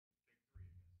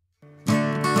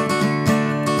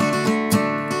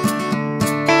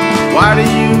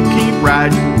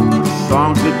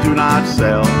do not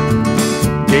sell.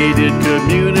 Gated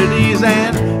communities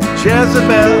and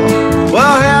Jezebel.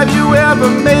 Well, have you ever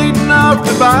made enough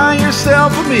to buy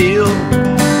yourself a meal?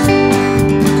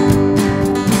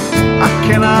 I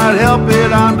cannot help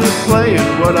it, I'm just playing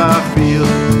what I feel.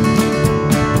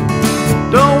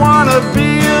 Don't wanna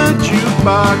be a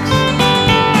jukebox,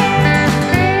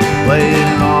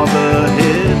 playing all the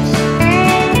hits.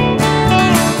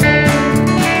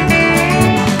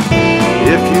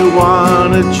 If you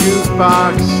want a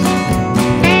jukebox,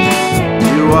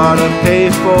 you ought to pay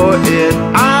for it.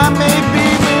 I may be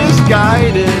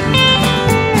misguided,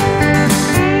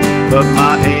 but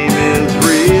my aim is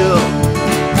real.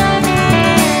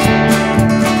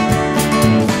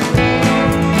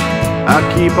 I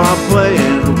keep on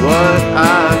playing what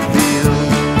I feel.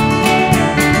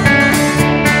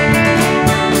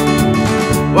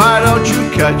 Why don't you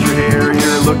cut your hair?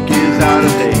 Your look is out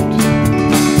of date.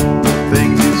 The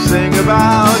things you sing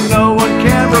about, no one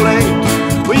can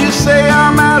relate. Well, you say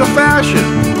I'm out of fashion,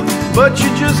 but you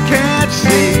just can't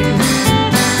see.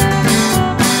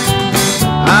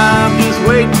 I'm just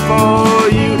waiting for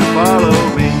you to follow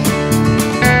me.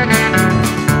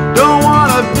 Don't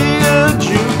wanna be a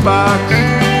jukebox,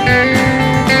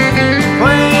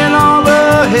 playing all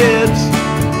the hits.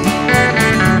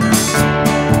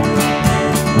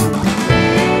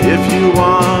 If you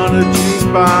want a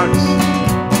jukebox,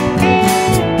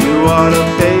 you ought to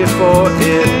pay for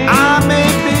it. I may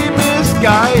be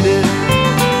misguided,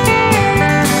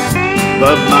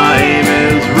 but my aim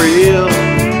is real.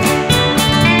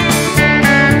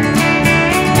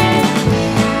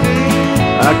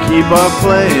 I keep on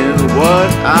playing what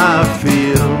I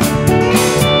feel.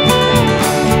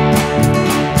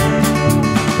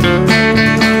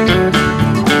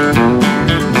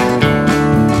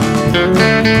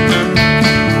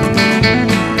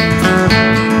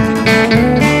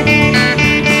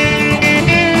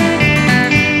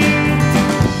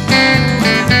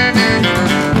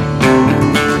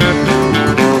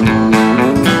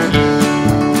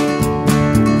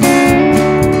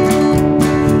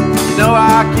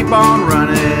 I keep on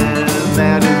running,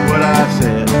 that is what I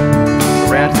said. The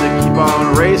rats that keep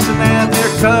on racing and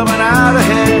they're coming out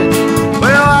ahead.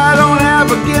 Well, I don't have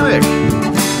a gimmick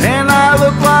and I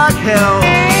look like hell.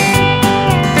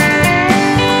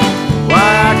 Why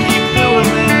I keep doing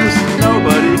this,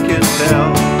 nobody can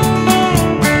tell.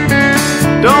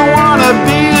 Don't wanna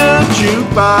be a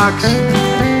jukebox,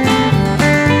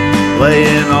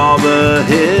 playing all the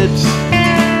hits.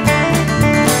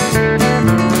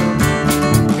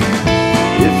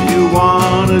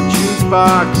 Want a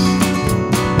jukebox,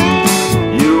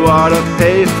 you ought to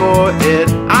pay for it.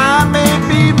 I may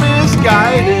be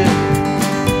misguided,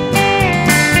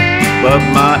 but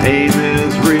my aim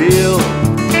is real.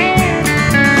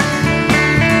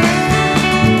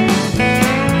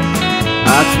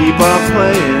 I keep on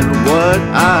playing what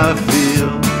I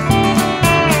feel.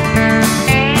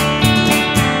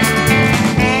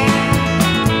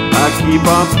 I keep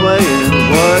on playing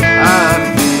what I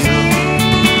feel.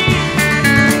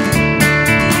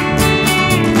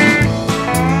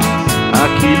 I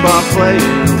keep on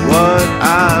playing what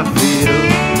I feel.